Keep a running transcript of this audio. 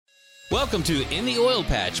Welcome to In the Oil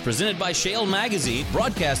Patch, presented by Shale Magazine,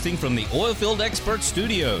 broadcasting from the Oilfield Expert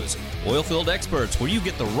Studios. Oilfield Experts, where you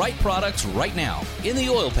get the right products right now. In the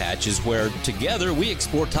Oil Patch is where, together, we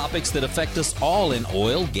explore topics that affect us all in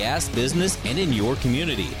oil, gas, business, and in your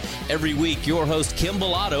community. Every week, your host, Kim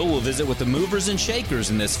Bellotto, will visit with the movers and shakers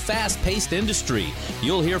in this fast-paced industry.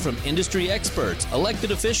 You'll hear from industry experts,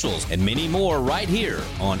 elected officials, and many more right here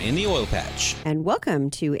on In the Oil Patch. And welcome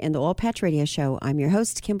to In the Oil Patch Radio Show. I'm your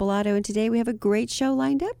host, Kim Bellotto, and today we have a great show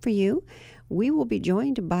lined up for you. We will be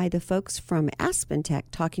joined by the folks from AspenTech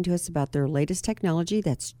talking to us about their latest technology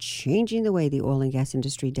that's changing the way the oil and gas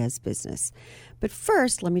industry does business. But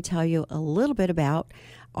first, let me tell you a little bit about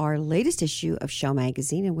our latest issue of Shale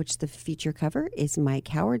Magazine, in which the feature cover is Mike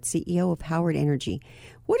Howard, CEO of Howard Energy.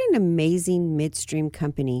 What an amazing midstream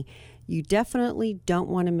company. You definitely don't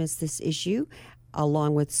want to miss this issue,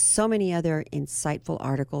 along with so many other insightful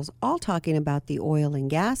articles, all talking about the oil and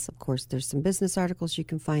gas. Of course, there's some business articles you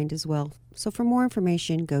can find as well. So for more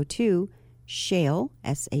information, go to Shale,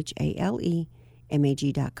 SHALE,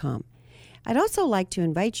 MAG.com. I'd also like to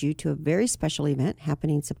invite you to a very special event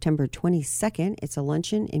happening September 22nd. It's a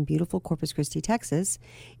luncheon in beautiful Corpus Christi, Texas.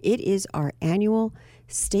 It is our annual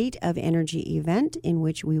State of Energy event, in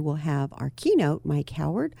which we will have our keynote, Mike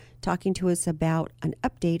Howard, talking to us about an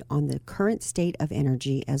update on the current state of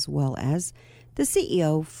energy, as well as the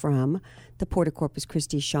CEO from the Port of Corpus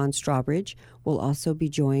Christi, Sean Strawbridge, will also be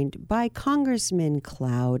joined by Congressman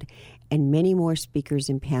Cloud and many more speakers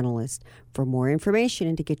and panelists. For more information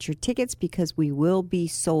and to get your tickets, because we will be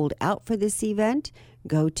sold out for this event,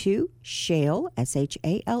 go to Shale,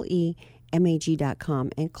 SHALE, MAG.com,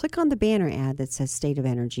 and click on the banner ad that says State of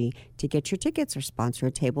Energy to get your tickets or sponsor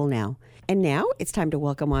a table now. And now it's time to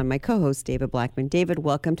welcome on my co-host, David Blackman. David,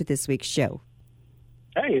 welcome to this week's show.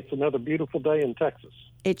 Hey, it's another beautiful day in Texas.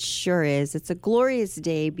 It sure is. It's a glorious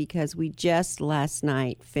day because we just last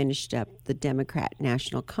night finished up the Democrat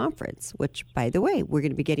National Conference, which, by the way, we're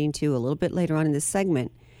going to be getting to a little bit later on in this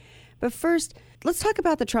segment. But first, let's talk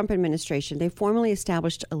about the Trump administration. They formally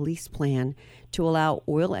established a lease plan to allow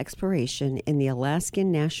oil exploration in the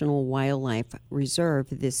Alaskan National Wildlife Reserve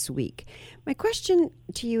this week. My question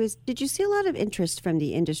to you is, did you see a lot of interest from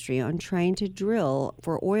the industry on trying to drill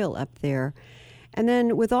for oil up there? And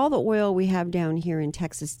then with all the oil we have down here in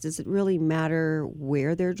Texas, does it really matter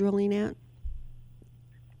where they're drilling at?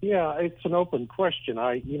 Yeah, it's an open question.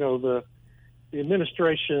 The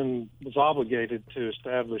administration was obligated to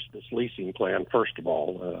establish this leasing plan, first of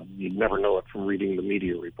all. You'd never know it from reading the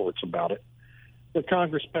media reports about it. But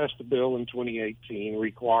Congress passed a bill in 2018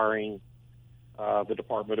 requiring the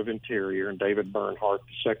Department of Interior and David Bernhardt,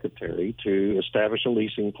 the secretary, to establish a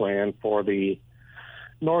leasing plan for the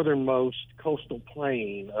northernmost coastal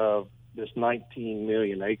plain of this 19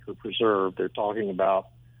 million acre preserve. They're talking about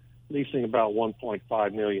leasing about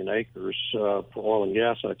 1.5 million acres for oil and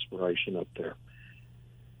gas exploration up there.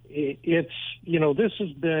 This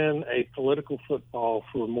has been a political football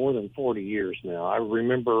for more than 40 years now. I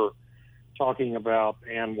remember talking about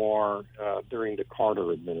ANWR during the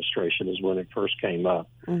Carter administration is when it first came up.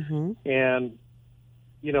 Mm-hmm. And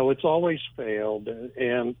it's always failed,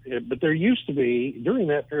 but there used to be, during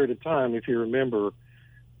that period of time, if you remember,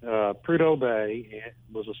 Prudhoe Bay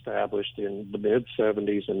was established in the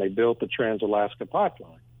mid-'70s, and they built the Trans-Alaska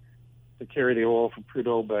Pipeline to carry the oil from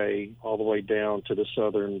Prudhoe Bay all the way down to the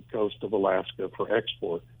southern coast of Alaska for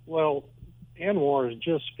export. Well, ANWR is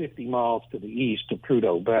just 50 miles to the east of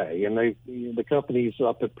Prudhoe Bay, and the companies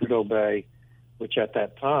up at Prudhoe Bay, which at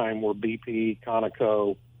that time were BP,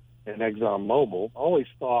 Conoco, and ExxonMobil, always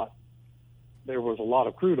thought there was a lot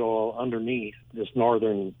of crude oil underneath this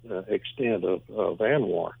northern extent of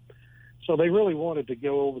ANWR. So they really wanted to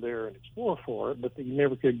go over there and explore for it, but they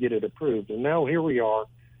never could get it approved. And now here we are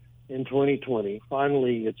in 2020.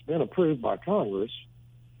 Finally, it's been approved by Congress,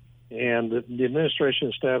 and the administration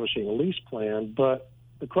establishing a lease plan. But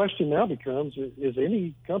the question now becomes, is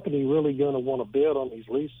any company really going to want to bid on these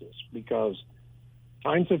leases? Because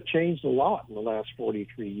times have changed a lot in the last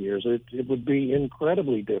 43 years. It would be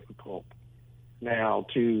incredibly difficult now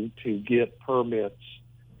to get permits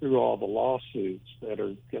through all the lawsuits that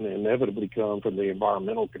are going to inevitably come from the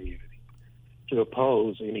environmental community to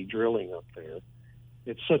oppose any drilling up there.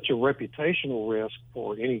 It's such a reputational risk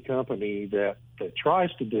for any company that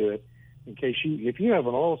tries to do it. If you have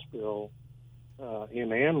an oil spill in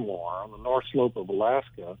ANWR on the north slope of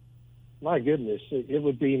Alaska, my goodness, it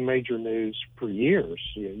would be major news for years.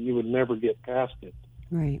 You would never get past it,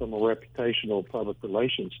 right, from a reputational public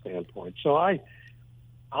relations standpoint. So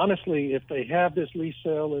honestly, if they have this lease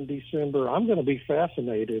sale in December, I'm going to be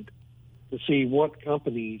fascinated to see what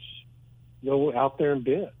companies go out there and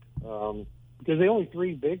bid. because the only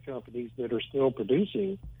three big companies that are still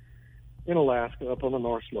producing in Alaska up on the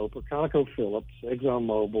North Slope are ConocoPhillips,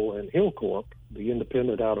 ExxonMobil, and Hilcorp, the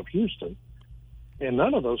independent out of Houston. And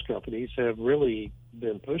none of those companies have really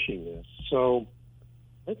been pushing this. So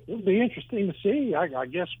it'll be interesting to see. I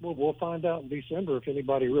guess we'll find out in December if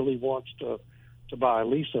anybody really wants to buy a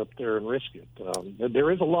lease up there and risk it.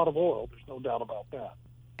 There is a lot of oil. There's no doubt about that.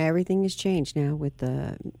 Everything has changed now with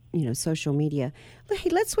the, social media. Hey,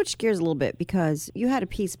 let's switch gears a little bit because you had a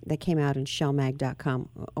piece that came out in shellmag.com,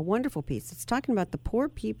 a wonderful piece. It's talking about the poor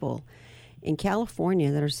people in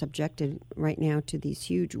California that are subjected right now to these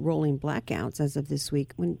huge rolling blackouts as of this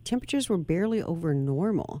week when temperatures were barely over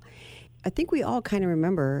normal. I think we all kind of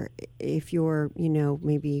remember, if you're,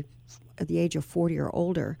 maybe at the age of 40 or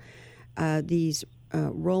older, these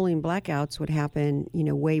rolling blackouts would happen,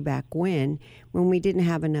 way back when we didn't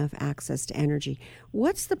have enough access to energy.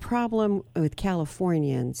 What's the problem with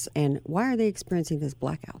Californians, and why are they experiencing these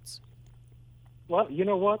blackouts? Well, you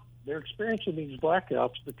know what? They're experiencing these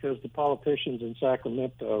blackouts because the politicians in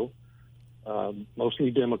Sacramento,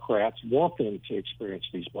 mostly Democrats, want them to experience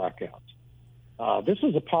these blackouts. This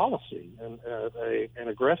is a policy, an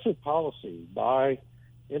aggressive policy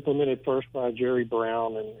implemented first by Jerry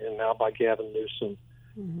Brown and now by Gavin Newsom,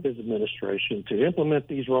 his administration, to implement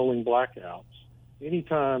these rolling blackouts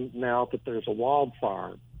anytime now that there's a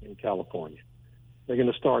wildfire in California. They're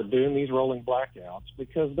going to start doing these rolling blackouts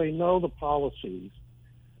because they know the policies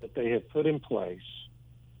that they have put in place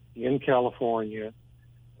in California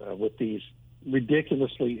with these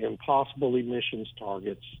ridiculously impossible emissions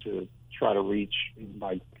targets to try to reach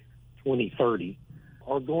by 2030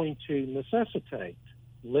 are going to necessitate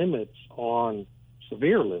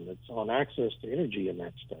severe limits on access to energy in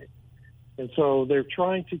that state. And so they're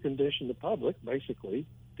trying to condition the public, basically,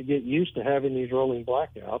 to get used to having these rolling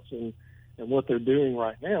blackouts. And what they're doing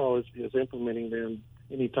right now is implementing them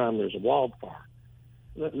anytime there's a wildfire.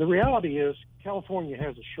 The reality is California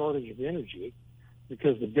has a shortage of energy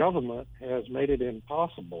because the government has made it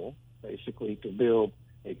impossible, basically, to build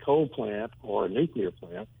a coal plant or a nuclear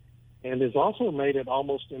plant, and has also made it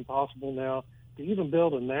almost impossible now to even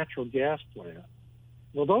build a natural gas plant.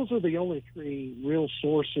 Well, those are the only three real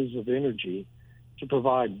sources of energy to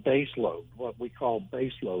provide base load, what we call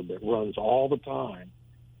base load, that runs all the time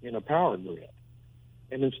in a power grid.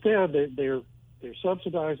 And instead, they're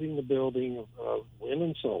subsidizing the building of wind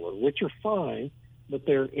and solar, which are fine, but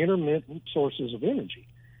they're intermittent sources of energy.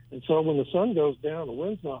 And so when the sun goes down, the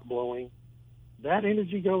wind's not blowing, that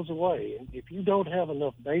energy goes away. And if you don't have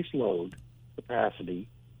enough base load capacity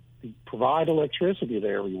to provide electricity to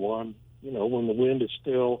everyone, when the wind is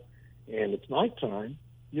still and it's nighttime,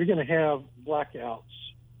 you're going to have blackouts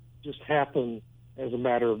just happen as a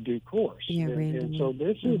matter of due course. Yeah, and so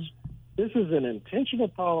this is an intentional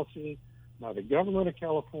policy by the government of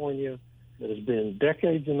California that has been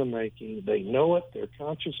decades in the making. They know it. They're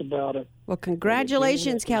conscious about it. Well,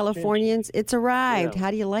 congratulations, Californians. It's arrived. Yeah.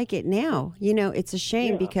 How do you like it now? It's a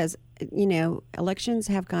shame because, elections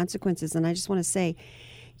have consequences. And I just want to say,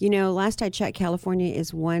 last I checked, California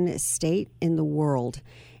is one state in the world.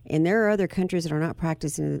 And there are other countries that are not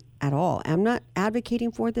practicing it at all. I'm not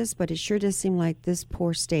advocating for this, but it sure does seem like this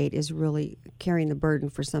poor state is really carrying the burden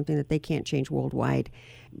for something that they can't change worldwide.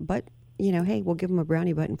 But hey, we'll give them a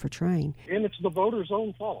brownie button for trying. And it's the voters'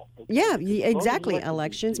 own fault. Okay? Yeah, exactly.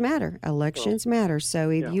 Elections matter. Elections matter.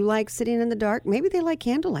 So if you like sitting in the dark, maybe they like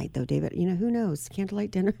candlelight, though, David. Who knows?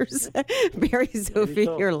 Candlelight dinners. Barry, Sophie,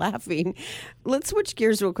 you're laughing. Let's switch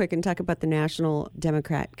gears real quick and talk about the National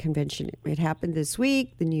Democrat Convention. It happened this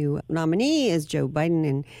week. The new nominee is Joe Biden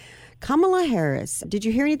and Kamala Harris. Did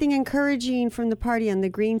you hear anything encouraging from the party on the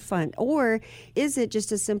Green Front? Or is it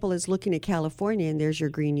just as simple as looking at California and there's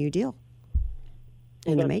your Green New Deal?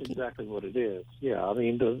 That's exactly what it is. Yeah, I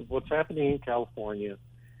mean, what's happening in California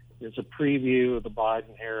is a preview of the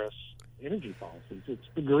Biden-Harris energy policies. It's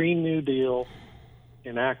the Green New Deal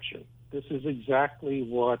in action. This is exactly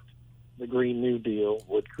what the Green New Deal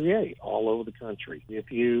would create all over the country.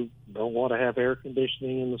 If you don't want to have air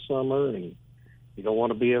conditioning in the summer, and you don't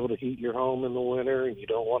want to be able to heat your home in the winter, and you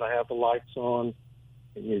don't want to have the lights on,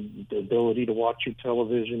 and the ability to watch your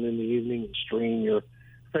television in the evening and stream your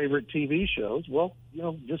favorite TV shows, well,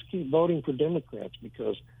 just keep voting for Democrats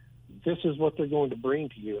because this is what they're going to bring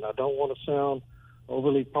to you. And I don't want to sound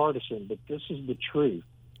overly partisan, but this is the truth.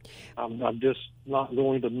 I'm just not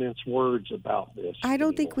going to mince words about this. I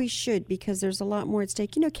don't think we should because there's a lot more at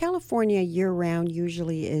stake. California year-round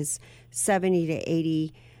usually is 70 to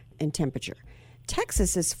 80 in temperature.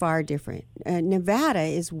 Texas is far different. Nevada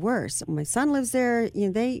is worse. My son lives there.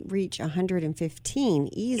 They reach 115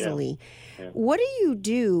 easily. Yeah. What do you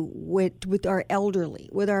do with our elderly,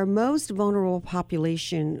 with our most vulnerable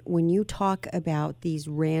population, when you talk about these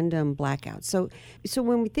random blackouts? So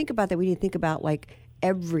when we think about that, we need to think about like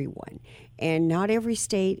everyone. And not every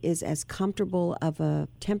state is as comfortable of a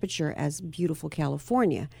temperature as beautiful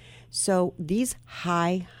California. So these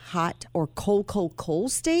high, hot, or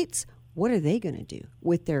cold states, what are they going to do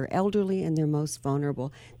with their elderly and their most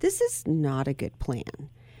vulnerable? This is not a good plan.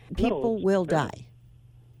 People will die.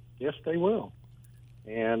 Yes, they will.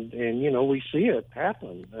 And we see it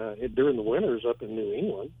happen during the winters up in New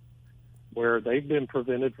England, where they've been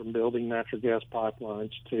prevented from building natural gas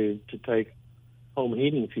pipelines to take home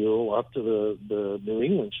heating fuel up to the New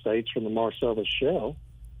England states from the Marcellus Shale.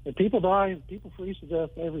 And people die, people freeze to death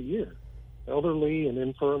every year. Elderly and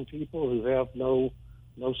infirm people who have no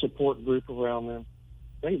support group around them,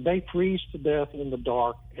 they freeze to death in the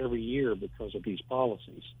dark every year because of these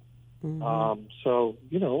policies.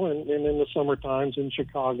 Mm-hmm. And in the summer times in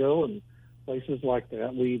Chicago and places like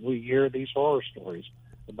that, we hear these horror stories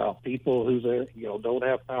about people who don't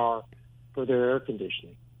have power for their air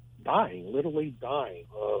conditioning, literally dying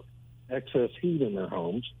of excess heat in their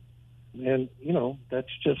homes. And,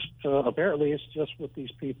 that's just, apparently it's just what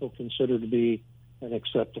these people consider to be an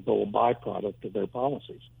acceptable byproduct of their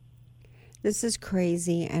policies. This is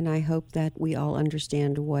crazy, and I hope that we all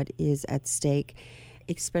understand what is at stake,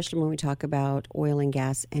 especially when we talk about oil and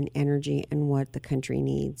gas and energy and what the country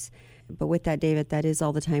needs. But with that, David, that is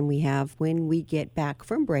all the time we have. When we get back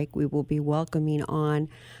from break, we will be welcoming on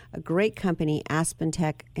a great company,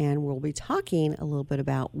 AspenTech, and we'll be talking a little bit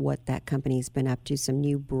about what that company's been up to, some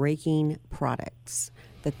new breaking products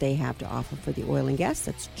that they have to offer for the oil and gas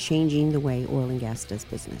that's changing the way oil and gas does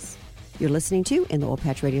business. You're listening to In the Oil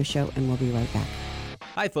Patch Radio Show, and we'll be right back.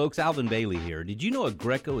 Hi folks, Alvin Bailey here. Did you know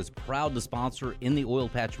Aggreko is proud to sponsor In the Oil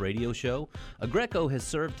Patch Radio Show? Aggreko has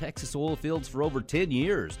served Texas oil fields for over 10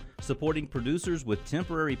 years, supporting producers with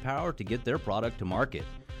temporary power to get their product to market.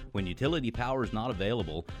 When utility power is not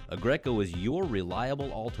available, Aggreko is your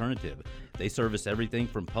reliable alternative. They service everything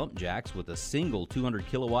from pump jacks with a single 200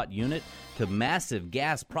 kilowatt unit to massive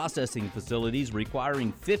gas processing facilities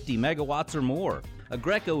requiring 50 megawatts or more.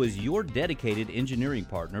 Aggreko is your dedicated engineering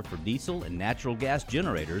partner for diesel and natural gas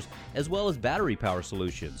generators, as well as battery power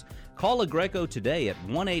solutions. Call Aggreko today at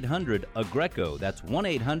 1-800-AGGREKO. That's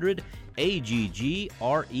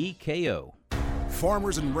 1-800-AGGREKO.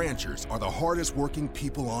 Farmers and ranchers are the hardest working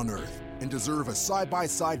people on earth and deserve a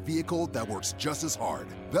side-by-side vehicle that works just as hard.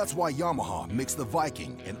 That's why Yamaha makes the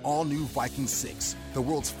Viking an all-new Viking 6, the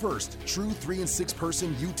world's first true 3- and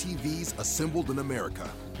 6-person UTVs assembled in America.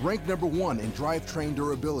 Ranked number 1 in drivetrain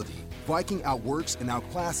durability, Viking outworks and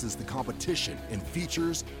outclasses the competition in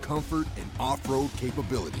features, comfort, and off-road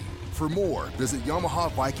capability. For more, visit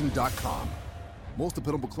YamahaViking.com. Most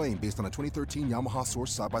dependable claim based on a 2013 Yamaha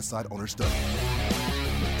Source side-by-side owner study.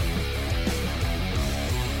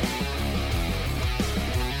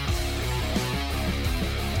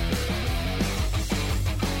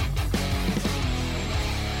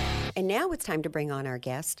 And now it's time to bring on our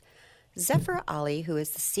guest, Zephyr Ali, who is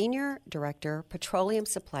the Senior Director, Petroleum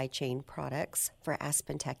Supply Chain Products for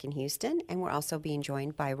AspenTech in Houston. And we're also being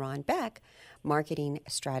joined by Ron Beck, Marketing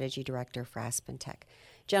Strategy Director for AspenTech.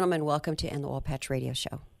 Gentlemen, welcome to In the Oil Patch Radio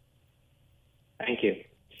Show. Thank you.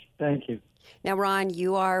 Thank you. Now, Ron,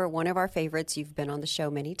 you are one of our favorites. You've been on the show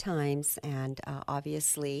many times, and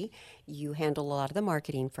obviously you handle a lot of the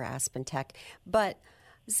marketing for AspenTech. But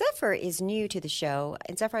Zephyr is new to the show.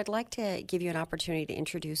 And Zephyr, I'd like to give you an opportunity to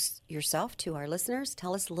introduce yourself to our listeners.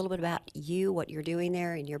 Tell us a little bit about you, what you're doing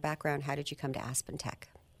there, and your background. How did you come to AspenTech?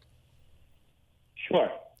 Sure.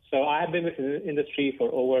 So I've been with the industry for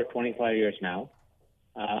over 25 years now.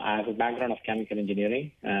 I have a background of chemical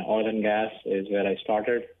engineering. Oil and gas is where I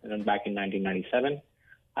started back in 1997.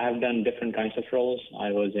 I have done different kinds of roles.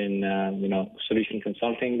 I was in, solution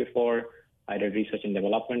consulting before. I did research and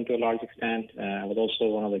development to a large extent. I was also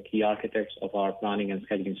one of the key architects of our planning and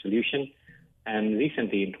scheduling solution. And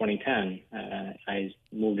recently, in 2010, I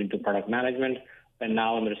moved into product management, and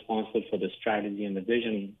now I'm responsible for the strategy and the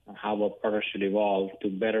vision of how our product should evolve to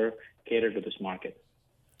better cater to this market.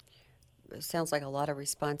 It sounds like a lot of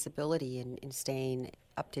responsibility in staying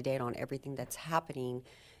up to date on everything that's happening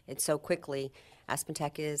and so quickly.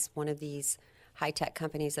 AspenTech is one of these high-tech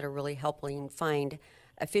companies that are really helping find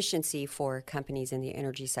efficiency for companies in the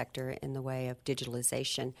energy sector in the way of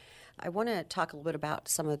digitalization. I want to talk a little bit about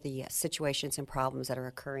some of the situations and problems that are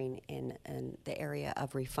occurring in the area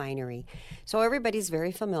of refinery. So everybody's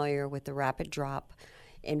very familiar with the rapid drop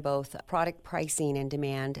in both product pricing and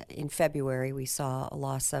demand. In February, we saw a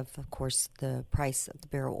loss of course, the price of the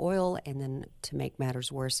barrel oil, and then to make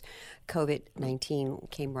matters worse,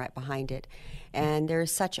 COVID-19 came right behind it. And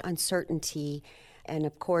there's such uncertainty, and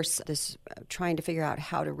of course, this trying to figure out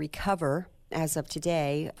how to recover as of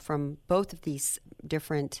today from both of these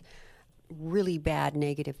different really bad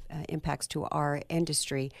negative impacts to our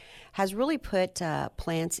industry has really put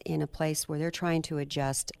plants in a place where they're trying to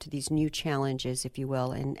adjust to these new challenges, if you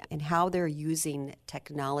will, and how they're using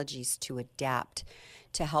technologies to adapt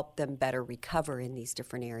to help them better recover in these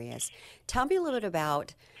different areas. Tell me a little bit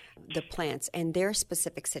about the plants and their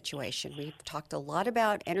specific situation. We've talked a lot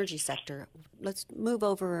about energy sector. Let's move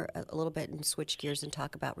over a little bit and switch gears and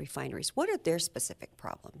talk about refineries. What are their specific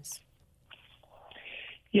problems?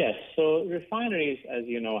 Yes, so refineries, as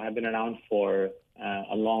you know, have been around for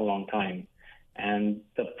a long, long time. And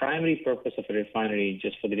the primary purpose of a refinery,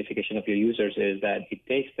 just for the edification of your users, is that it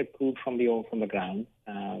takes the crude from the ground,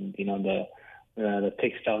 the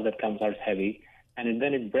thick stuff that comes out heavy, and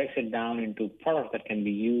then it breaks it down into products that can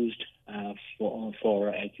be used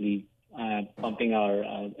for actually pumping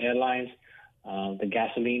our airlines, the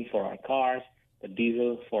gasoline for our cars, the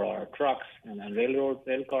diesel for our trucks and rail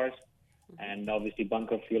cars, and obviously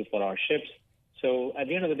bunker fuel for our ships. So at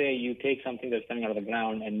the end of the day, you take something that's coming out of the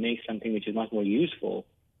ground and make something which is much more useful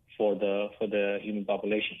for the human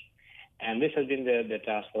population. And this has been the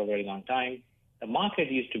task for a very long time. The market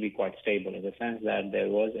used to be quite stable in the sense that there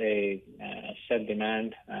was a set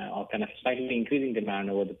demand or kind of slightly increasing demand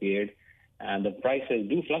over the period. And the prices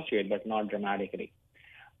do fluctuate, but not dramatically.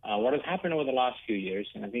 What has happened over the last few years,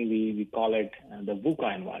 and I think we call it the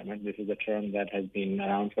VUCA environment. This is a term that has been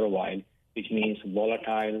around for a while, which means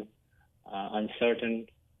volatile, uncertain,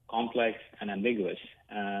 complex, and ambiguous.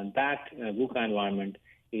 That VUCA environment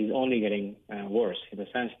is only getting worse in the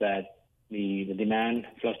sense that the demand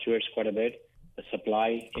fluctuates quite a bit, the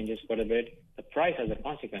supply changes quite a bit, the price as a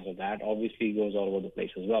consequence of that obviously goes all over the place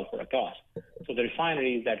as well for a cost. So the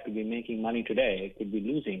refineries that could be making money today could be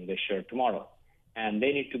losing their shirt tomorrow. And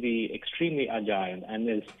they need to be extremely agile and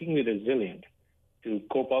extremely resilient to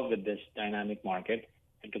cope up with this dynamic market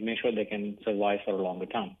and to make sure they can survive for a longer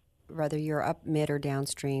time. Whether you're up, mid, or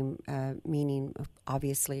downstream, meaning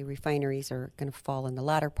obviously refineries are going to fall in the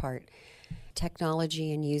latter part.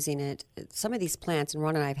 Technology and using it, some of these plants, and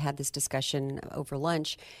Ron and I have had this discussion over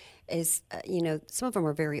lunch, is, some of them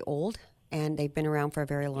are very old and they've been around for a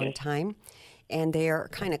very long time. And they are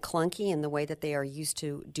kind of clunky in the way that they are used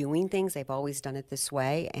to doing things. They've always done it this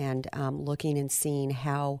way, and looking and seeing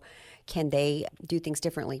how can they do things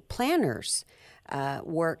differently. Planners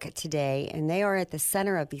work today, and they are at the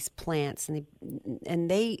center of these plants, and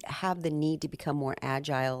they have the need to become more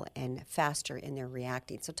agile and faster in their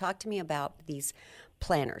reacting. So talk to me about these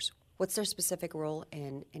planners. What's their specific role,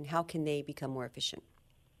 and how can they become more efficient?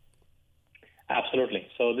 Absolutely.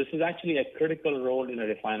 So this is actually a critical role in a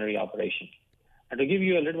refinery operation. And to give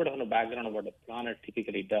you a little bit of a background of what a planner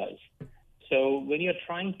typically does. So when you're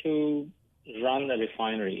trying to run a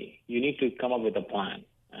refinery, you need to come up with a plan.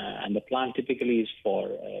 And the plan typically is for,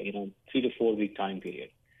 3 to 4 week time period.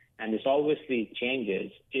 And this obviously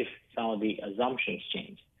changes if some of the assumptions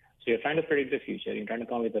change. So you're trying to predict the future. You're trying to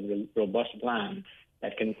come up with a robust plan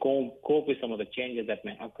that can cope with some of the changes that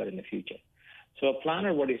may occur in the future. So a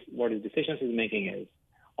planner, what his decisions is making is,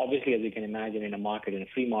 obviously, as you can imagine, in a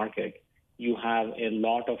free market, you have a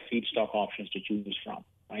lot of feedstock options to choose from,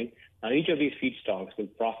 right? Now, each of these feedstocks will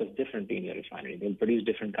process differently in your refinery. They'll produce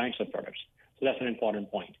different kinds of products. So that's an important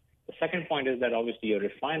point. The second point is that obviously your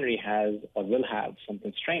refinery has or will have some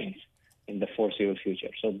constraints in the foreseeable future.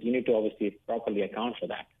 So you need to obviously properly account for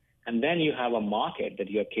that. And then you have a market that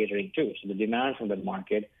you're catering to. So the demand from that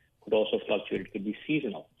market could also fluctuate. It could be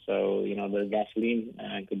seasonal. So, the gasoline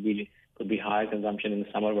could be high consumption in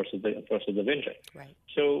the summer versus the winter. Right.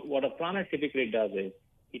 So what a planner typically does is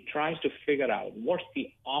he tries to figure out what's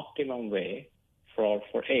the optimum way for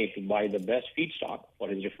A, to buy the best feedstock for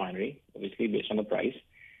his refinery, obviously based on the price.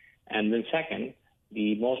 And then second,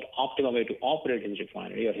 the most optimal way to operate his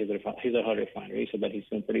refinery or his or her refinery so that he's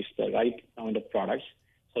going to produce the right amount of products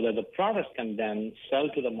so that the products can then sell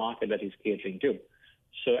to the market that he's catering to.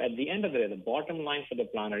 So at the end of the day, the bottom line for the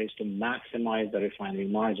planner is to maximize the refinery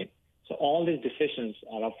margin. So all these decisions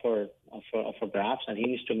are up for grabs, and he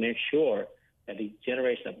needs to make sure that he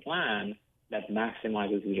generates a plan that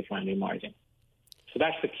maximizes his refinery margin. So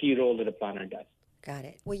that's the key role that a planner does. Got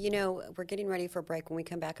it. Well, we're getting ready for a break. When we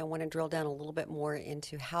come back, I want to drill down a little bit more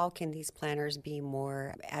into how can these planners be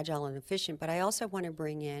more agile and efficient, but I also want to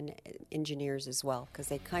bring in engineers as well, because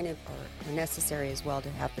they kind of are necessary as well to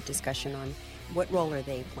have a discussion on what role are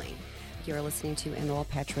they playing. You're listening to an Oil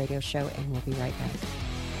Patch Radio Show, and we'll be right back.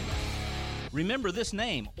 Remember this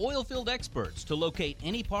name, Oilfield Experts, to locate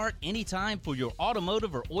any part, anytime for your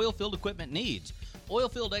automotive or oilfield equipment needs.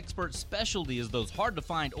 Oilfield Experts' specialty is those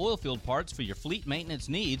hard-to-find oilfield parts for your fleet maintenance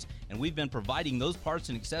needs, and we've been providing those parts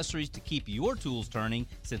and accessories to keep your tools turning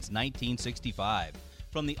since 1965.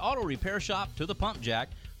 From the auto repair shop to the pump jack,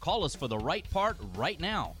 call us for the right part right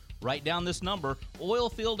now. Write down this number,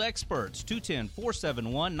 Oilfield Experts,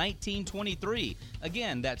 210-471-1923.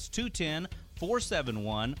 Again, that's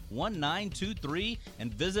 210-471-1923,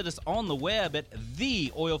 and visit us on the web at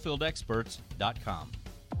theoilfieldexperts.com.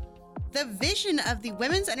 The vision of the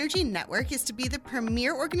Women's Energy Network is to be the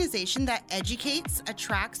premier organization that educates,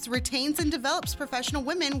 attracts, retains, and develops professional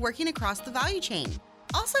women working across the value chain.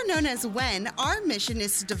 Also known as WEN, our mission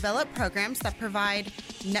is to develop programs that provide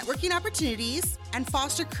networking opportunities and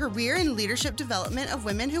foster career and leadership development of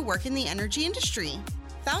women who work in the energy industry.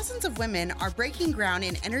 Thousands of women are breaking ground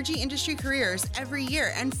in energy industry careers every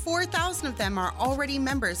year, and 4,000 of them are already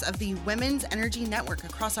members of the Women's Energy Network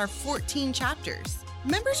across our 14 chapters.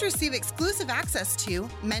 Members receive exclusive access to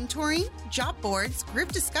mentoring, job boards,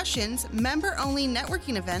 group discussions, member-only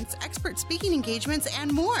networking events, expert speaking engagements,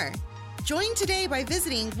 and more. Join today by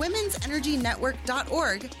visiting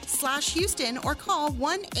womensenergynetwork.org/Houston or call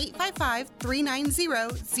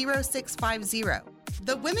 1-855-390-0650.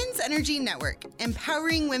 The Women's Energy Network,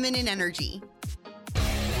 empowering women in energy.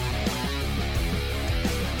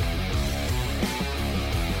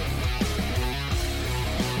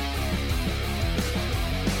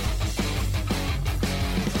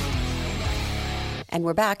 And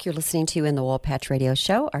we're back. You're listening to In the Oil Patch Radio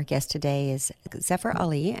Show. Our guest today is Zephyr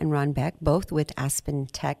Ali and Ron Beck, both with Aspen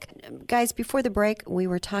Tech. Guys, before the break, we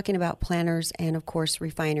were talking about planters and, of course,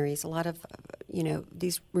 refineries. A lot of,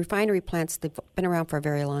 these refinery plants, they've been around for a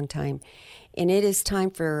very long time. And it is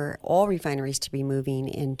time for all refineries to be moving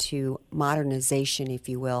into modernization, if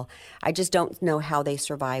you will. I just don't know how they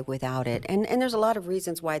survive without it. And there's a lot of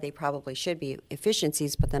reasons why they probably should be.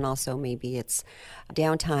 Efficiencies, but then also maybe it's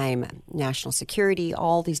downtime, national security,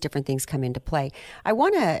 all these different things come into play. I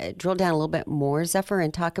want to drill down a little bit more, Zephyr,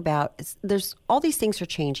 and talk about, there's all these things are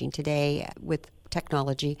changing today with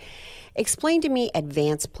technology. Explain to me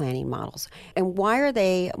advanced planning models and why are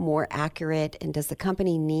they more accurate, and does the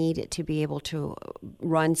company need to be able to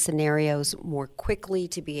run scenarios more quickly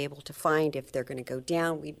to be able to find if they're going to go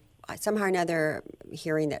down? Somehow or another,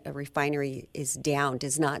 hearing that a refinery is down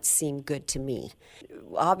does not seem good to me.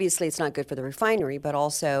 Obviously, it's not good for the refinery, but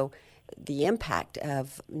also the impact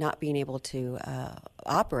of not being able to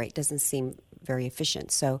operate doesn't seem very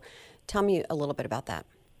efficient. So tell me a little bit about that.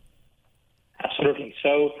 Absolutely.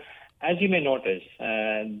 So as you may notice,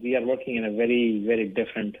 we are working in a very, very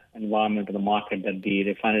different environment to the market that the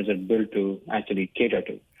refineries are built to actually cater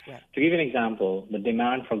to. Yeah. To give you an example, the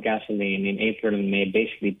demand for gasoline in April and May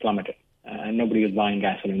basically plummeted. And nobody was buying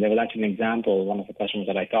gasoline. There was actually an example, one of the customers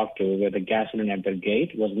that I talked to, where the gasoline at their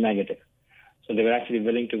gate was negative. So they were actually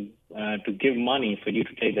willing to give money for you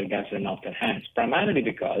to take their gasoline off their hands, primarily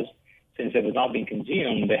because since it was not being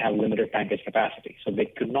consumed, they have limited tankage capacity. So they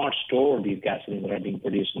could not store these gasolines that are being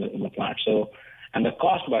produced in the plant. So, and the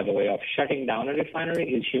cost, by the way, of shutting down a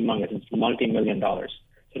refinery is humongous. It's multi-million dollars.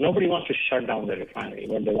 So nobody wants to shut down the refinery.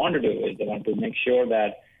 What they want to do is they want to make sure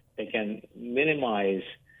that they can minimize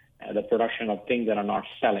the production of things that are not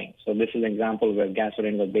selling. So this is an example where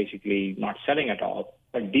gasoline was basically not selling at all,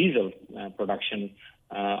 but diesel production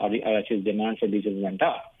or actually demand for diesel went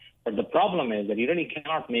up. But the problem is that you really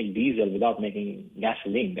cannot make diesel without making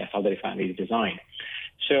gasoline. That's how the refinery is designed.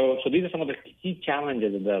 So these are some of the key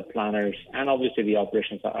challenges that the planners and obviously the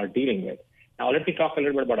operations are dealing with. Now, let me talk a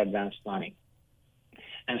little bit about advanced planning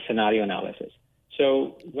and scenario analysis.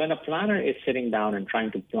 So when a planner is sitting down and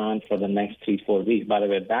trying to plan for the next 3-4 weeks, by the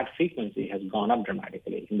way, that frequency has gone up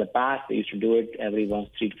dramatically. In the past, they used to do it every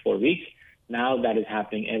 3 to 4 weeks. Now that is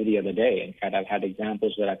happening every other day. In fact, I've had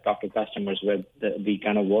examples where I've talked to customers where the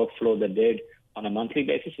kind of workflow they did on a monthly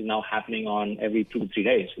basis is now happening on every 2 to 3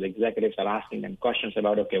 days. So the executives are asking them questions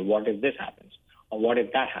about, okay, what if this happens? Or what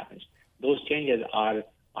if that happens? Those changes are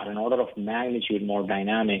an order of magnitude more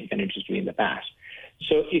dynamic than it used to be in the past.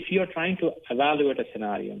 So if you're trying to evaluate a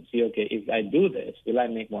scenario and see, okay, if I do this, will I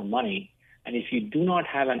make more money? And if you do not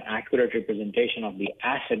have an accurate representation of the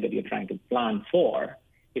asset that you're trying to plan for,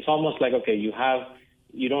 it's almost like, okay,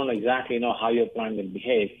 you don't exactly know how your plan will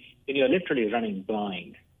behave, and you're literally running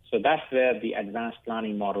blind. So that's where the advanced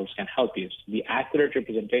planning models can help you. So the accurate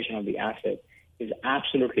representation of the asset is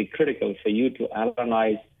absolutely critical for you to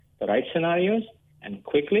analyze the right scenarios and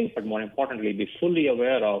quickly, but more importantly, be fully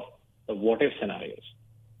aware of the what-if scenarios.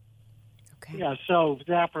 Okay. Yeah, so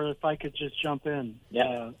Zaffer, if I could just jump in,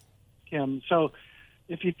 Kim. So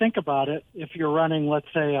if you think about it, if you're running, let's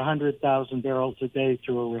say, 100,000 barrels a day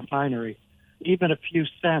through a refinery, even a few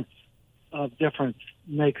cents of difference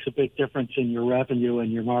makes a big difference in your revenue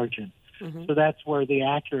and your margin. Mm-hmm. So that's where the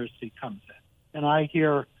accuracy comes in. And I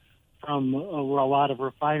hear from a lot of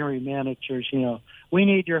refinery managers, we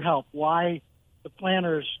need your help. Why? The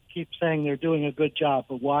planners keep saying they're doing a good job,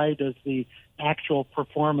 but why does the actual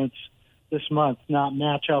performance this month not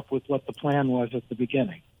match up with what the plan was at the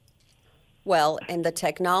beginning? Well, and the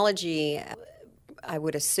technology, I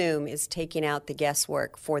would assume, is taking out the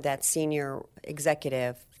guesswork for that senior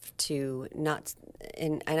executive to not,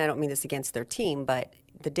 and I don't mean this against their team, but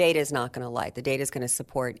the data is not going to lie. The data is going to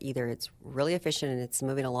support either it's really efficient and it's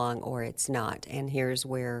moving along or it's not. And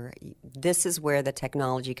this is where the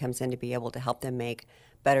technology comes in to be able to help them make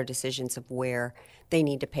better decisions of where they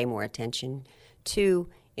need to pay more attention to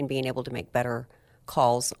in being able to make better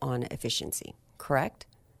calls on efficiency, correct?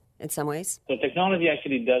 In some ways? So technology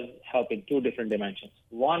actually does help in two different dimensions.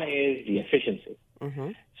 One is the efficiency.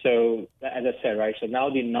 Mm-hmm. So as I said, right, so now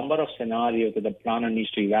the number of scenarios that the planner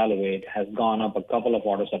needs to evaluate has gone up a couple of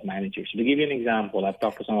orders of magnitude. So to give you an example, I've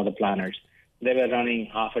talked to some of the planners. They were running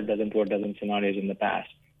half a dozen to a dozen scenarios in the past.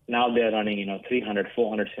 Now they're running, 300,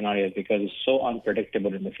 400 scenarios because it's so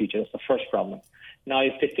unpredictable in the future. That's the first problem. Now,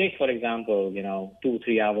 if they take, for example,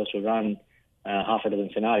 2-3 hours to run half a dozen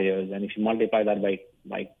scenarios, and if you multiply that by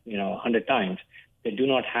 100 times, they do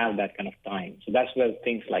not have that kind of time. So that's where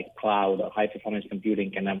things like cloud or high-performance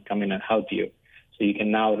computing can come in and help you. So you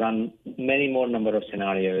can now run many more number of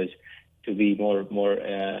scenarios to be more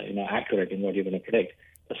accurate in what you're going to predict.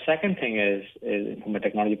 The second thing is from a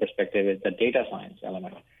technology perspective, is the data science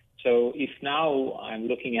element. So if now I'm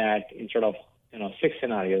looking at, instead of 6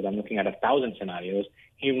 scenarios, I'm looking at 1,000 scenarios,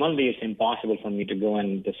 humanly it's impossible for me to go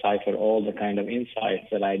and decipher all the kind of insights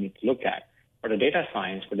that I need to look at. But a data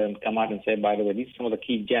science would then come out and say, by the way, these are some of the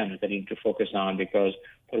key gems that you need to focus on because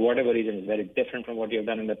for whatever reason it's very different from what you've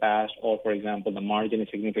done in the past, or, for example, the margin is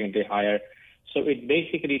significantly higher. So it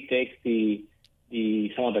basically takes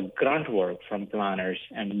some of the grunt work from planners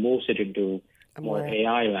and moves it into more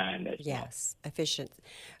AI land as yes, well. Efficient.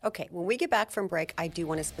 Okay, when we get back from break, I do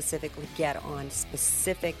want to specifically get on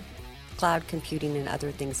specific cloud computing and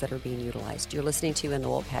other things that are being utilized. You're listening to In the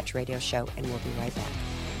Oil Patch Radio Show, and we'll be right back.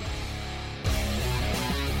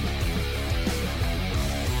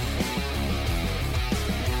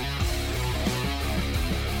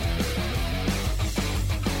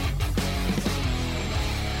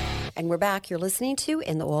 And we're back. You're listening to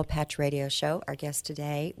In the Oil Patch Radio Show. Our guest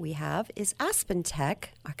today we have is AspenTech,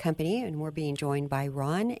 our company, and we're being joined by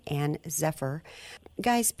Ron and Zaffer.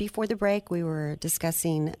 Guys, before the break, we were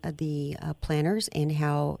discussing the planners and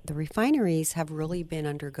how the refineries have really been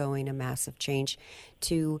undergoing a massive change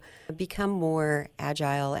to become more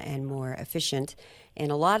agile and more efficient. And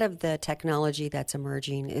a lot of the technology that's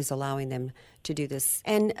emerging is allowing them to do this.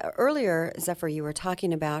 And earlier, Zaffer, you were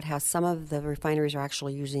talking about how some of the refineries are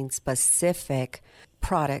actually using specific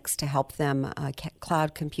products to help them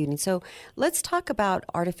cloud computing. So let's talk about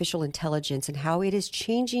artificial intelligence and how it is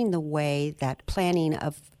changing the way that planning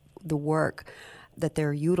of the work that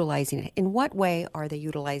they're utilizing it. In what way are they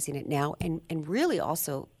utilizing it now? And really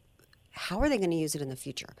also, how are they going to use it in the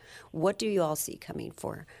future? What do you all see coming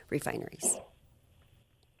for refineries?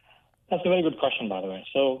 That's a very good question, by the way.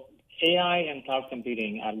 So AI and cloud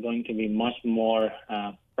computing are going to be much more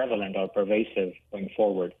prevalent or pervasive going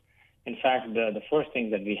forward. In fact, the first thing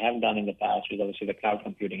that we have done in the past is obviously the cloud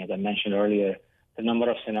computing. As I mentioned earlier, the number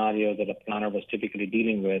of scenarios that a planner was typically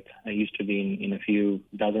dealing with used to be in a few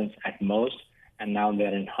dozens at most, and now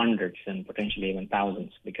they're in hundreds and potentially even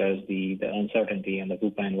thousands because the uncertainty and the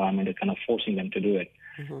VUCA environment is kind of forcing them to do it.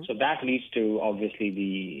 Mm-hmm. So that leads to obviously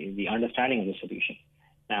the understanding of the solution.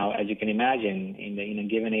 Now, as you can imagine, in a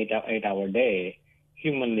given 8-hour day,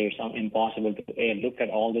 humanly it's impossible to look at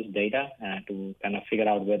all this data to kind of figure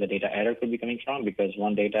out where the data error could be coming from, because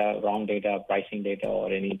wrong data, pricing data,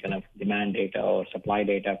 or any kind of demand data or supply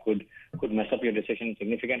data could mess up your decision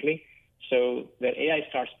significantly. So where AI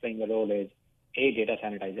starts playing the role is data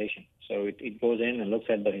sanitization. So it goes in and looks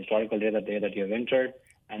at the historical data that you have entered,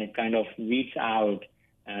 and it kind of weeds out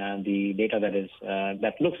the data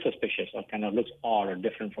that looks suspicious or kind of looks odd or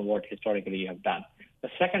different from what historically you have done. The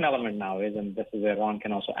second element now is, and this is where Ron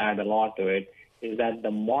can also add a lot to it, is that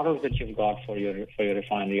the models that you've got for your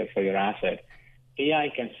refinery or for your asset, AI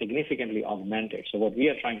can significantly augment it. So what we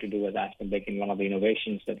are trying to do with AspenTech, in one of the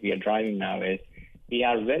innovations that we are driving now, is we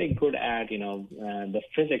are very good at, the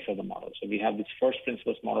physics of the model. So we have these first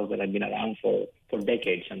principles models that have been around for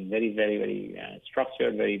decades and very, very, very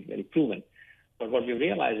structured, very, very proven. But what we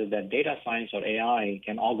realize is that data science or AI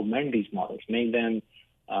can augment these models, make them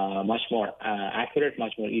much more accurate,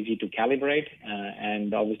 much more easy to calibrate,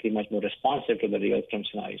 and obviously much more responsive to the real-time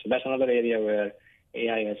scenario. So that's another area where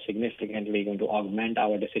AI is significantly going to augment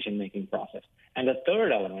our decision-making process. And the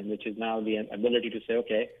third element, which is now the ability to say,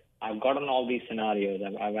 okay, I've gotten all these scenarios,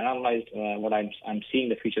 I've analyzed what I'm seeing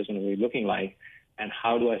the future is going to be looking like, and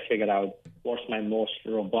how do I figure out what's my most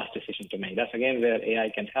robust decision to make? That's, again, where AI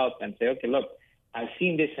can help and say, okay, look, I've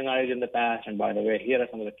seen these scenarios in the past, and by the way, here are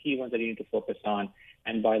some of the key ones that you need to focus on.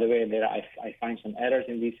 And by the way, I find some errors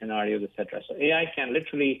in these scenarios, etc. So AI can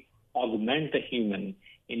literally augment the human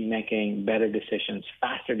in making better decisions,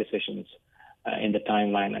 faster decisions in the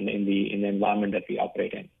timeline and in the environment that we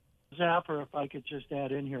operate in. Zafar, if I could just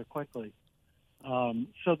add in here quickly.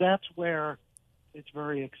 So that's where it's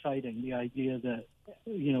very exciting, the idea that,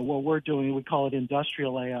 what we're doing, we call it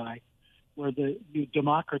industrial AI, where you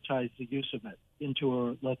democratize the use of it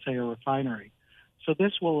into let's say a refinery. So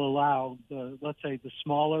this will allow let's say the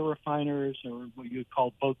smaller refiners, or what you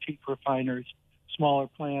call boutique refiners, smaller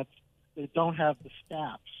plants that don't have the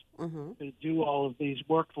staffs to do all of these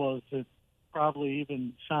workflows that probably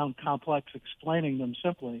even sound complex explaining them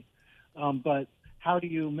simply. But how do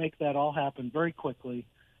you make that all happen very quickly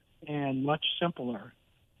and much simpler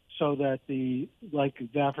so that like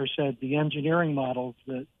Zafar said, the engineering models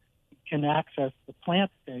that can access the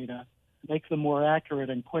plant data, make them more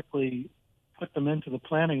accurate and quickly put them into the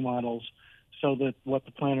planning models so that what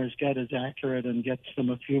the planners get is accurate and gets them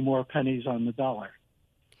a few more pennies on the dollar.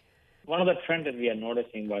 One of the trends that we are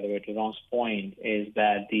noticing, by the way, to Ron's point, is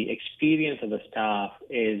that the experience of the staff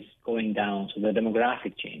is going down, so the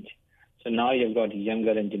demographic change. So now you've got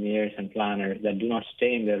younger engineers and planners that do not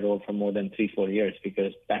stay in their role for more than 3-4 years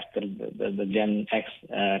because that's the Gen X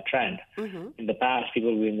trend. In the past,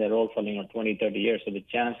 people were in their role for 20, 30 years, so the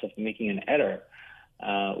chance of making an error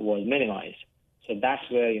was minimized. So that's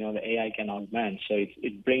where, the AI can augment. So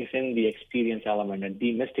it brings in the experience element and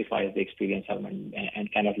demystifies the experience element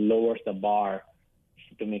and kind of lowers the bar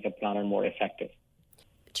to make a planner more effective.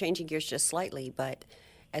 Changing gears just slightly, but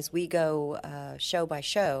as we go show by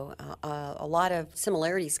show, a lot of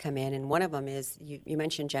similarities come in, and one of them is, you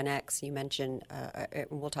mentioned Gen X, you mentioned,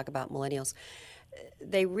 we'll talk about millennials.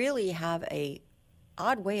 They really have a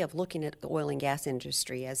odd way of looking at the oil and gas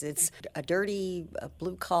industry as it's a dirty,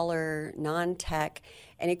 blue-collar, non-tech,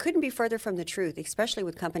 and it couldn't be further from the truth, especially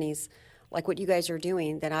with companies like what you guys are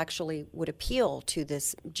doing that actually would appeal to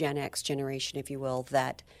this Gen X generation, if you will,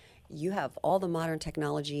 that you have all the modern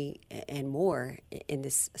technology and more in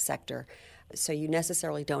this sector. So you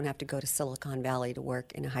necessarily don't have to go to Silicon Valley to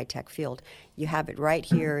work in a high-tech field. You have it right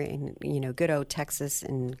here in, good old Texas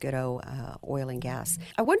and good old oil and gas.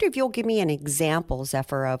 I wonder if you'll give me an example,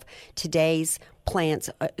 Zafar, of today's plants,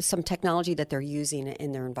 some technology that they're using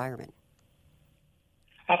in their environment.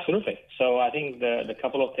 Absolutely. So I think the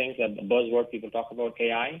couple of things that the buzzword people talk about,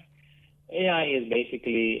 AI is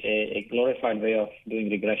basically a glorified way of doing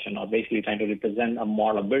regression, or basically trying to represent a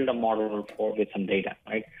model, build a model with some data,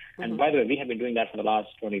 right? And by the way, we have been doing that for the last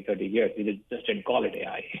 20, 30 years. We just didn't call it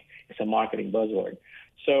AI. It's a marketing buzzword.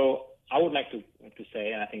 So I would like to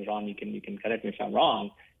say, and I think, Ron, you can correct me if I'm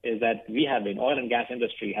wrong, is that oil and gas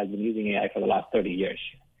industry has been using AI for the last 30 years.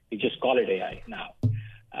 We just call it AI now.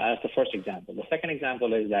 That's the first example. The second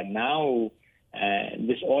example is that now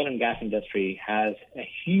this oil and gas industry has a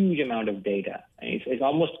huge amount of data. It's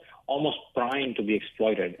almost primed to be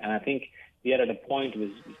exploited. And I think we are at a point,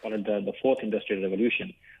 we call it the fourth industrial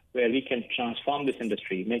revolution, where we can transform this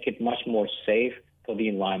industry, make it much more safe for the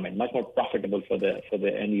environment, much more profitable for the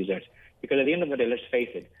end users. Because at the end of the day, let's face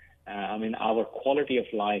it, our quality of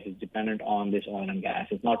life is dependent on this oil and gas.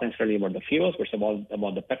 It's not necessarily about the fuels, but it's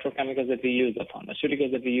about the petrochemicals that we use, the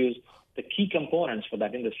pharmaceuticals that we use. The key components for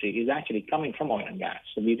that industry is actually coming from oil and gas.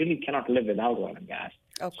 So we really cannot live without oil and gas.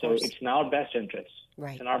 Of so course. It's in our best interest.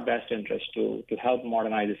 Right. It's in our best interest to help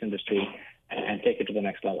modernize this industry and take it to the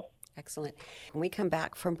next level. Excellent. When we come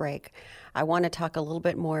back from break, I want to talk a little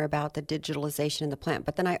bit more about the digitalization in the plant,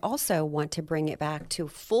 but then I also want to bring it back to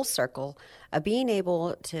full circle of being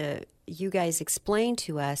able to, you guys explain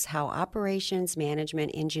to us how operations,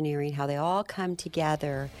 management, engineering, how they all come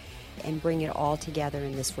together and bring it all together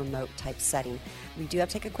in this remote type setting. We do have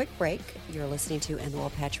to take a quick break. You're listening to An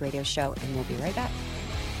Oil Patch Radio Show, and we'll be right back.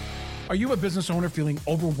 Are you a business owner feeling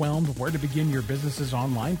overwhelmed where to begin your business's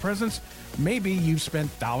online presence? Maybe you've spent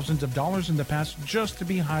thousands of dollars in the past just to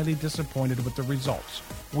be highly disappointed with the results.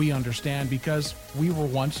 We understand because we were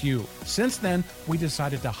once you. Since then, we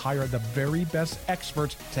decided to hire the very best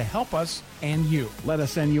experts to help us and you. Let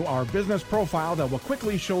us send you our business profile that will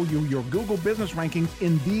quickly show you your Google business rankings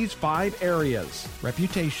in these 5 areas: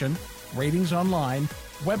 reputation, ratings online,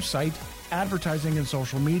 website, advertising and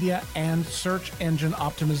social media, and search engine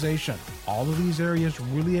optimization. All of these areas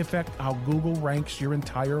really affect how Google ranks your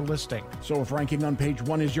entire listing. So if ranking on page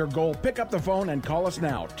 1 is your goal, pick up the phone and call us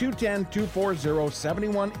now,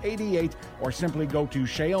 210-240-7188, or simply go to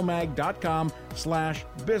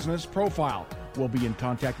shalemag.com/business profile. We'll be in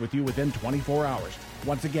contact with you within 24 hours.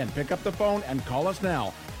 Once again, pick up the phone and call us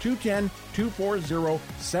now,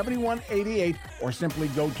 210-240-7188, or simply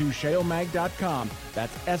go to shalemag.com.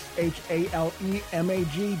 That's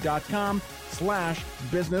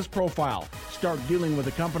shalemag.com/business profile. Start dealing with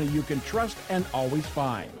a company you can trust and always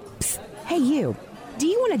find. Psst. Hey, you. Do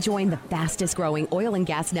you want to join the fastest growing oil and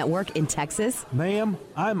gas network in Texas? Ma'am,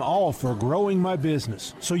 I'm all for growing my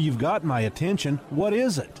business, so you've got my attention. What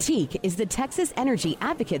is it? TEAC is the Texas Energy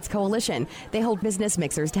Advocates Coalition. They hold business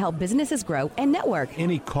mixers to help businesses grow and network.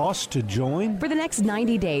 Any cost to join? For the next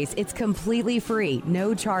 90 days, it's completely free,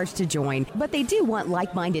 no charge to join. But they do want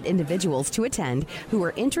like-minded individuals to attend who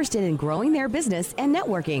are interested in growing their business and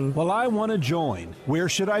networking. Well, I want to join. Where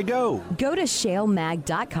should I go? Go to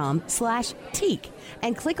shalemag.com/TEAC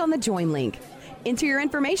and click on the join link. Enter your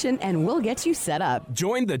information and we'll get you set up.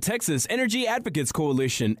 Join the Texas Energy Advocates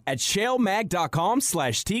Coalition at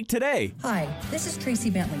shalemag.com/TEAC today. Hi, this is Tracy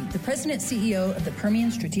Bentley, the President CEO of the Permian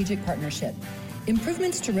Strategic Partnership.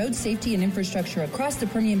 Improvements to road safety and infrastructure across the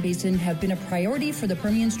Permian Basin have been a priority for the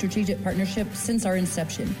Permian Strategic Partnership since our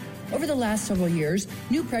inception. Over the last several years,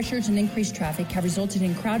 new pressures and increased traffic have resulted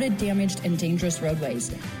in crowded, damaged, and dangerous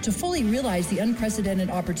roadways. To fully realize the unprecedented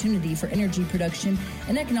opportunity for energy production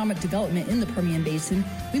and economic development in the Permian Basin,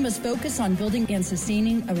 we must focus on building and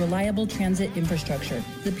sustaining a reliable transit infrastructure.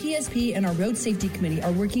 The PSP and our Road Safety Committee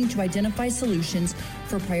are working to identify solutions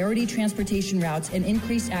for priority transportation routes and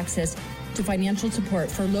increase access to financial support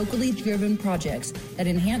for locally driven projects that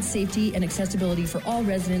enhance safety and accessibility for all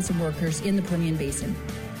residents and workers in the Permian Basin.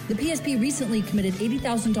 The PSP recently committed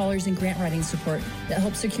 $80,000 in grant writing support that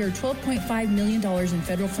helped secure $12.5 million in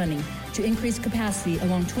federal funding to increase capacity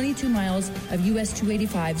along 22 miles of US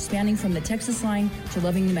 285 spanning from the Texas line to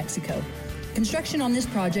Loving, New Mexico. Construction on this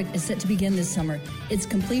project is set to begin this summer. Its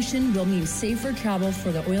completion will mean safer travel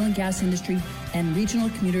for the oil and gas industry and regional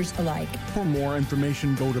commuters alike. For more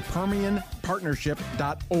information, go to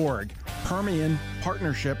PermianPartnership.org.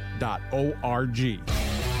 PermianPartnership.org.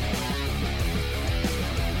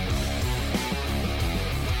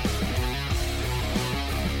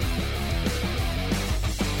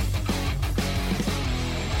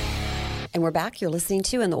 And we're back. You're listening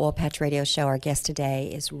to in the Oil Patch Radio Show. Our guest today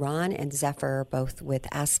is Ron and Zephyr, both with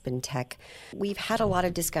AspenTech. We've had a lot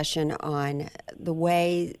of discussion on the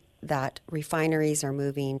way that refineries are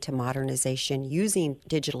moving to modernization using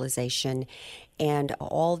digitalization and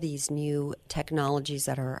all these new technologies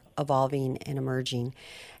that are evolving and emerging.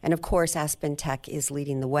 And of course, AspenTech is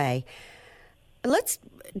leading the way. Let's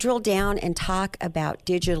drill down and talk about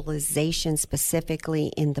digitalization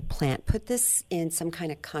specifically in the plant. Put this in some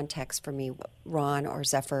kind of context for me, Ron or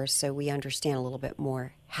Zephyr, so we understand a little bit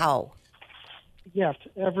more. How? Yes,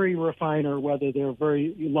 every refiner, whether they're a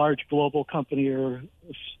very large global company or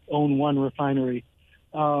own one refinery,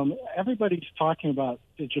 everybody's talking about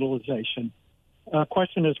digitalization.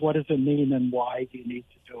 Question is, what does it mean and why do you need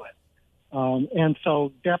to do it? And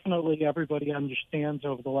so definitely everybody understands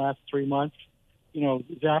over the last 3 months. You know,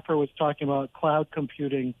 Zafar was talking about cloud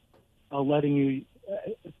computing, letting you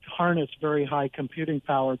harness very high computing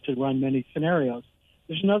power to run many scenarios.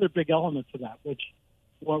 There's another big element to that, which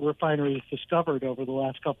what refineries discovered over the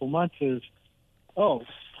last couple months is,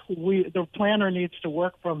 the planner needs to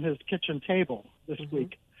work from his kitchen table this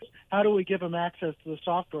week. How do we give him access to the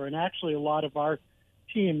software? And actually a lot of our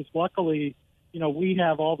teams, luckily, you know, we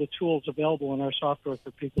have all the tools available in our software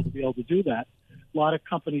for people to be able to do that. A lot of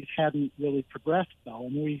companies hadn't really progressed, though,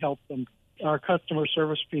 and we helped them. Our customer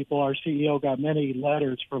service people, our CEO got many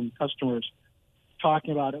letters from customers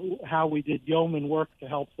talking about how we did yeoman work to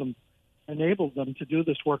help them, enable them to do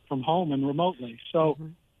this work from home and remotely. So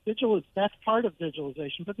that's part of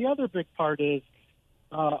digitalization. But the other big part is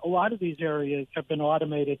a lot of these areas have been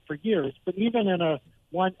automated for years. But even in a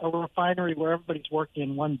refinery where everybody's working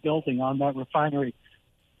in one building on that refinery,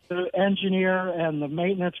 the engineer and the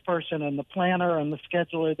maintenance person and the planner and the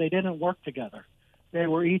scheduler, they didn't work together. they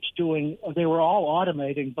were all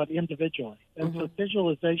automating, but individually. And so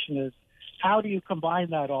visualization is, how do you combine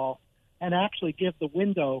that all and actually give the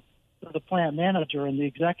window to the plant manager and the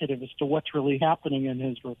executive as to what's really happening in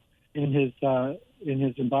his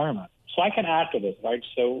environment? So I can add to this, right?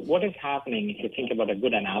 So what is happening, if you think about a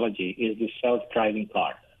good analogy, is the self-driving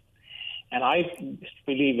car. And I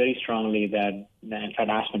believe very strongly that, in fact,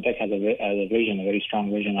 AspenTech has a vision, a very strong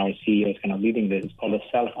vision. Our CEO is kind of leading this. It's called a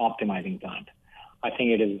self-optimizing plant. I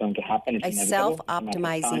think it is going to happen. It's a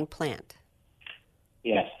self-optimizing plant.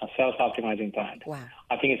 Yes, a self-optimizing plant. Wow.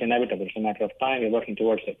 I think it's inevitable. It's a matter of time. We're working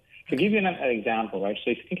towards it. To give you an example, right?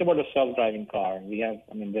 So if you think about a self-driving car, there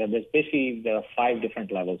are 5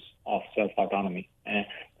 different levels of self-autonomy.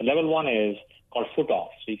 The level 1 is called foot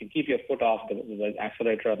off. So you can keep your foot off the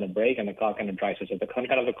accelerator and the brake, and the car kind of drives it. So the kind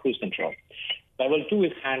of the cruise control. Level 2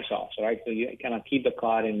 is hands off. So right, so you kind of keep the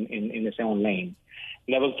car in its own lane.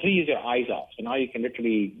 Level 3 is your eyes off. So now you can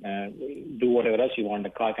literally do whatever else you want. The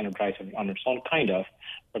car kind of drives on its own, kind of,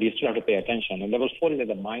 but you still have to pay attention. And level 4 is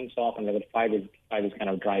the mind's off, and level 5 is kind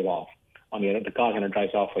of drive off. The car kind of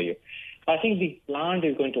drives off for you. I think the plant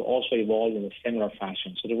is going to also evolve in a similar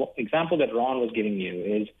fashion. So the example that Ron was giving you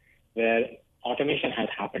is where automation has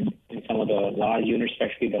happened in some of the large units,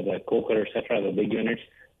 especially the Coker, et cetera, the big units.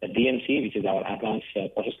 The DMC, which is our advanced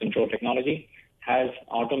process control technology, has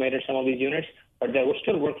automated some of these units, but they were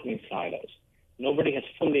still working in silos. Nobody has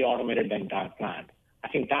fully automated the entire plant. I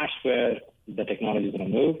think that's where the technology is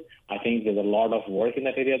going to move. I think there's a lot of work in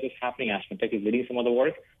that area that's happening. AspenTech is leading some of the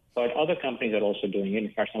work, but other companies are also doing it.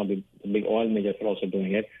 In fact, some of the big oil majors are also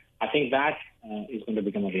doing it. I think that is going to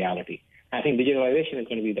become a reality. I think digitalization is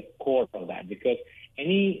going to be the core of that, because if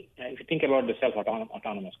you think about the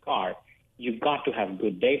self-autonomous car, you've got to have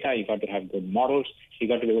good data, you've got to have good models, you've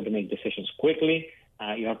got to be able to make decisions quickly,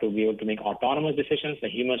 you have to be able to make autonomous decisions. The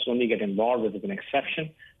humans only get involved with an exception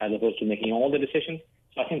as opposed to making all the decisions.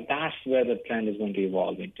 So I think that's where the trend is going to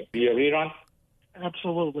evolve into. Do you agree, Ron?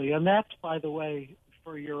 Absolutely. And that's, by the way,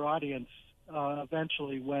 for your audience,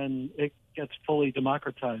 eventually when it gets fully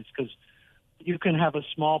democratized, because you can have a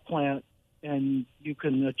small plant and you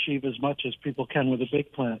can achieve as much as people can with a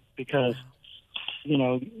big plant, because,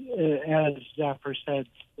 as Zafar said,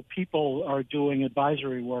 the people are doing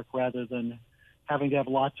advisory work rather than having to have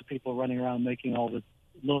lots of people running around looking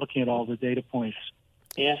at all the data points.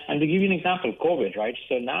 Yeah, and to give you an example, COVID, right?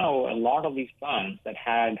 So now a lot of these plants that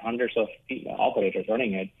had hundreds of operators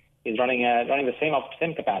running it is running the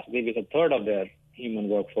same capacity with a third of their human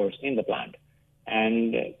workforce in the plant.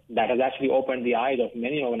 And that has actually opened the eyes of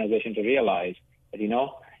many organizations to realize that,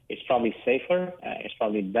 it's probably safer, it's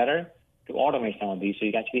probably better to automate some of these, so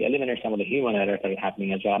you can actually eliminate some of the human errors that are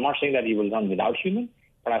happening as well. I'm not saying that you will run without human,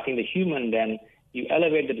 but I think the human, then you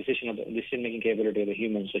elevate the decision-making capability of the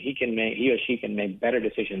human, so he or she can make better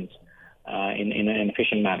decisions in an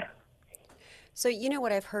efficient manner. So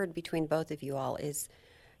what I've heard between both of you all is,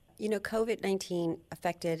 COVID-19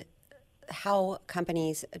 affected how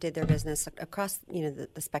companies did their business across, the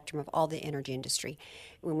spectrum of all the energy industry.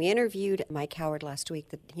 When we interviewed Mike Howard last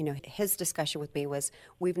week, his discussion with me was,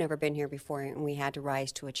 we've never been here before, and we had to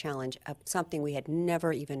rise to a challenge of something we had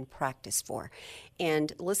never even practiced for.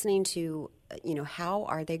 And listening to, how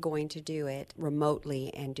are they going to do it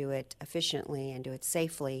remotely and do it efficiently and do it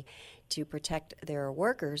safely to protect their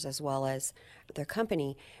workers as well as their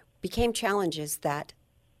company became challenges that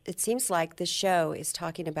it seems like this show is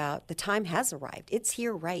talking about. The time has arrived. It's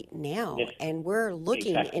here right now, yes. And we're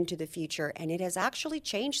looking into the future, and it has actually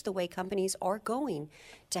changed the way companies are going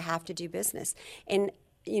to have to do business. And,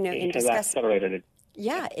 it has accelerated it.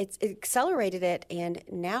 Yeah, it accelerated it, and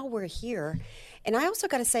now we're here. And I also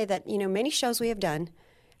got to say that, many shows we have done,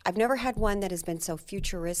 I've never had one that has been so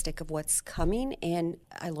futuristic of what's coming, and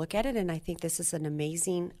I look at it and I think this is an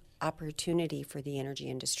amazing opportunity for the energy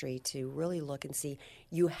industry to really look and see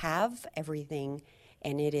you have everything,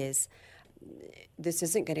 and this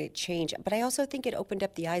isn't going to change. But I also think it opened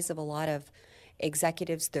up the eyes of a lot of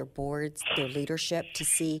executives, their boards, their leadership to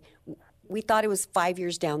see, we thought it was 5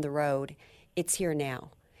 years down the road. It's here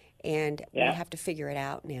now, and we have to figure it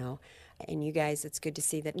out now. And you guys, it's good to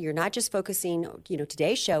see that you're not just focusing,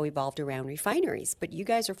 today's show evolved around refineries, but you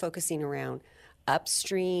guys are focusing around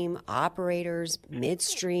upstream, operators,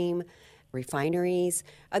 midstream, refineries,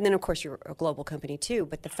 and then, of course, you're a global company too.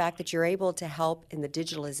 But the fact that you're able to help in the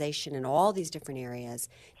digitalization in all these different areas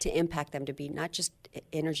to impact them to be not just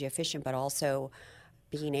energy efficient, but also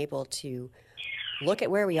being able to look at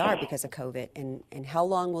where we are because of COVID and how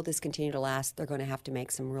long will this continue to last. They're going to have to make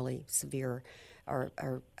some really severe, or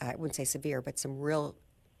I wouldn't say severe, but some real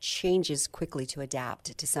changes quickly to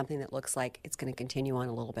adapt to something that looks like it's going to continue on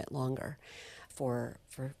a little bit longer. for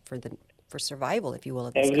survival, if you will,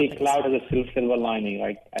 of these Every companies. cloud has a silver lining,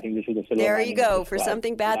 right? I think this is the silver There lining. you go. of For this cloud.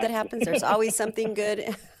 something bad that happens, there's always something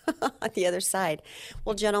good on the other side.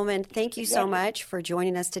 Well, gentlemen, thank you so much for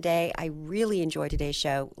joining us today. I really enjoyed today's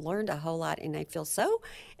show, learned a whole lot, and I feel so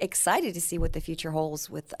excited to see what the future holds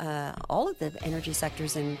with all of the energy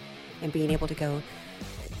sectors and being able to go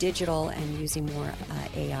digital and using more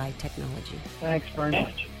AI technology. Thanks very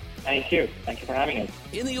much. Thank you. Thank you for having us.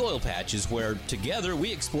 In the Oil Patch is where together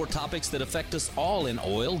we explore topics that affect us all in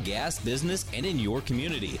oil, gas, business, and in your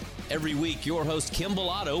community. Every week, your host Kim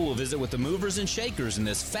Bellotto will visit with the movers and shakers in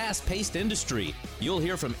this fast-paced industry. You'll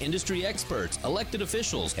hear from industry experts, elected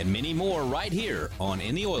officials, and many more right here on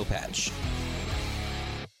In the Oil Patch.